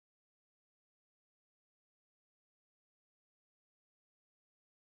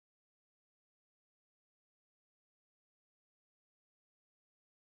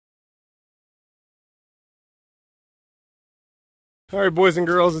All right, boys and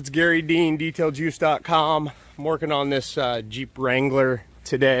girls, it's Garry Dean, DetailJuice.com. I'm working on this Jeep Wrangler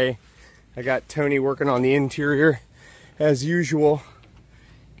today. I got Tony working on the interior as usual.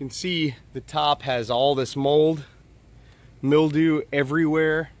 You can see the top has all this mold, mildew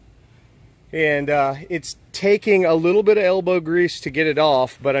everywhere. And it's taking a little bit of elbow grease to get it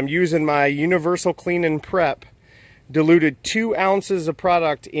off, but I'm using my Universal Clean and Prep. Diluted 2 ounces of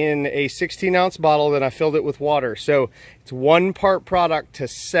product in a 16-ounce bottle, then I filled it with water. So it's 1 part product to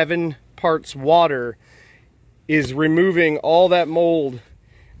 7 parts water is removing all that mold.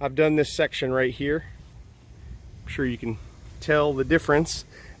 I've done this section right here. I'm sure you can tell the difference.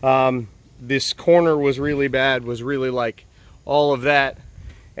 This corner was really bad, was really like all of that.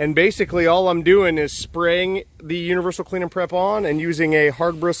 And basically all I'm doing is spraying the Universal Clean and Prep on and using a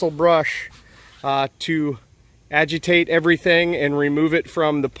hard bristle brush to agitate everything and remove it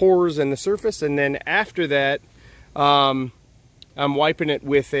from the pores and the surface. And then after that, I'm wiping it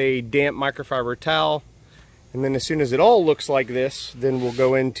with a damp microfiber towel. And then as soon as it all looks like this, then we'll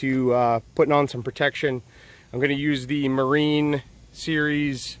go into putting on some protection. I'm going to use the Marine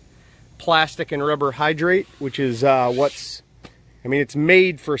Series plastic and rubber hydrate, which is it's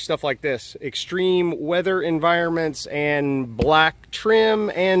made for stuff like this. Extreme weather environments and black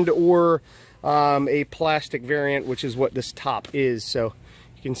trim and or a plastic variant, which is what this top is. So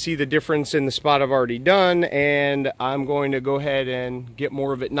you can see the difference in the spot I've already done, and I'm going to go ahead and get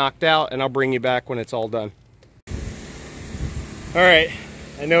more of it knocked out, and I'll bring you back when it's all done. All right,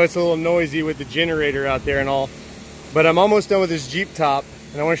 I know it's a little noisy with the generator out there and all, but I'm almost done with this Jeep top,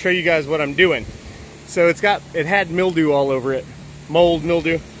 and I want to show you guys what I'm doing. So it had mildew all over it, mold,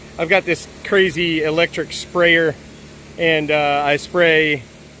 mildew. I've got this crazy electric sprayer, and I spray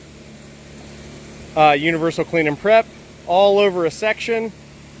Universal Clean and Prep all over a section,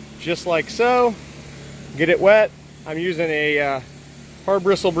 just like so. Get it wet. I'm using a hard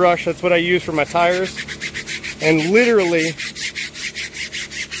bristle brush. That's what I use for my tires, and literally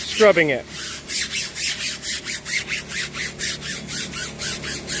scrubbing it.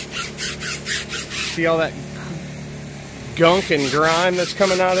 See all that gunk and grime that's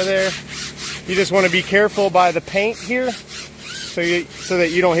coming out of there? You just want to be careful by the paint here so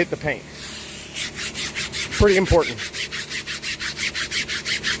that you don't hit the paint. Pretty important.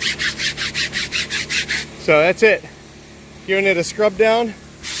 So that's it. Giving it a scrub down,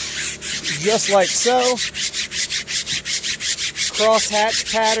 just like so. Cross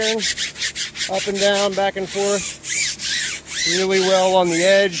hatch pattern, up and down, back and forth, really well on the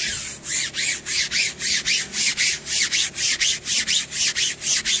edge.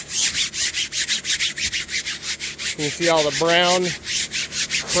 You can see all the brown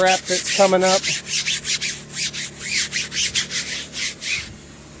crap that's coming up.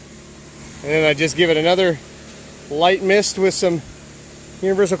 And then I just give it another light mist with some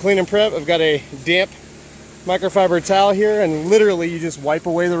Universal Clean and Prep. I've got a damp microfiber towel here, and literally you just wipe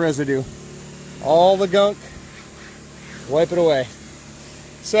away the residue. All the gunk, wipe it away.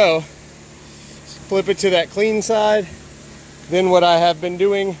 So, flip it to that clean side. Then what I have been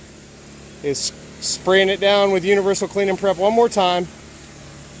doing is spraying it down with Universal Clean and Prep one more time.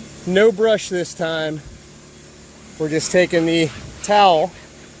 No brush this time. We're just taking the towel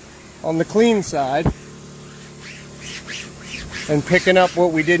on the clean side and picking up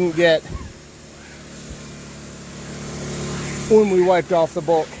what we didn't get when we wiped off the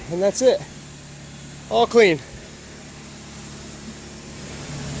bulk, and that's it. All clean.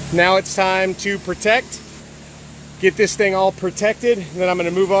 Now it's time to protect, get this thing all protected, and then I'm going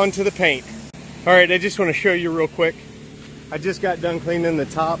to move on to the paint. All right, I just want to show you real quick. I just got done cleaning the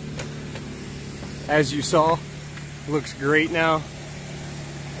top. As you saw, it looks great now.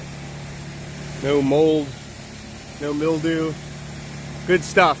 No mold, no mildew, good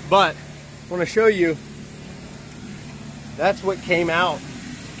stuff. But I want to show you, that's what came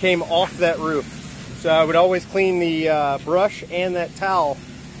off that roof. So I would always clean the brush and that towel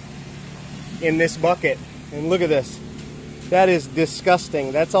in this bucket. And look at this. That is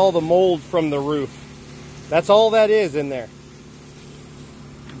disgusting. That's all the mold from the roof. That's all that is in there.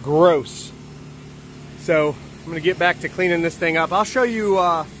 Gross. So I'm going to get back to cleaning this thing up. I'll show you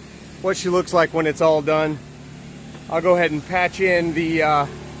what she looks like when it's all done. I'll go ahead and patch in the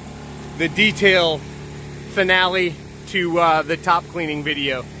detail finale to the top cleaning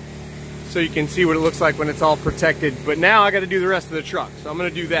video so you can see what it looks like when it's all protected. But now I got to do the rest of the truck, so I'm going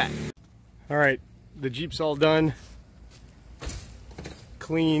to do that. All right, the Jeep's all done.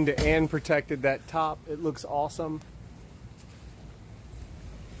 Cleaned and protected that top. It looks awesome.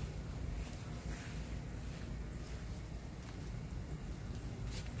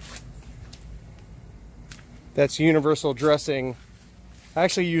 That's universal dressing I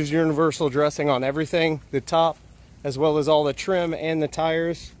actually use universal dressing on everything, the top, as well as all the trim and the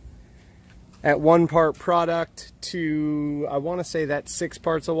tires. At 1 part product to, I want to say that's 6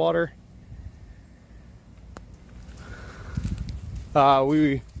 parts of water.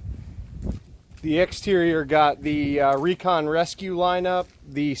 The exterior got the Recon Rescue lineup,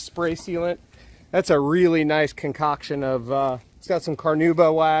 the spray sealant. That's a really nice concoction of, it's got some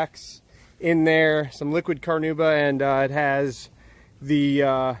carnauba wax in there, some liquid carnauba, and it has the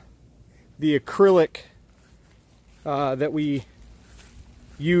acrylic that we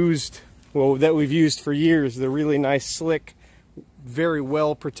used, well, that we've used for years, the really nice, slick, very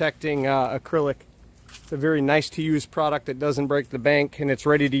well protecting acrylic. It's a very nice to use product that doesn't break the bank, and it's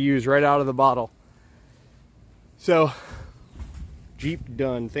ready to use right out of the bottle. So, Jeep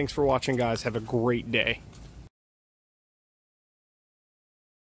done. Thanks for watching, guys. Have a great day.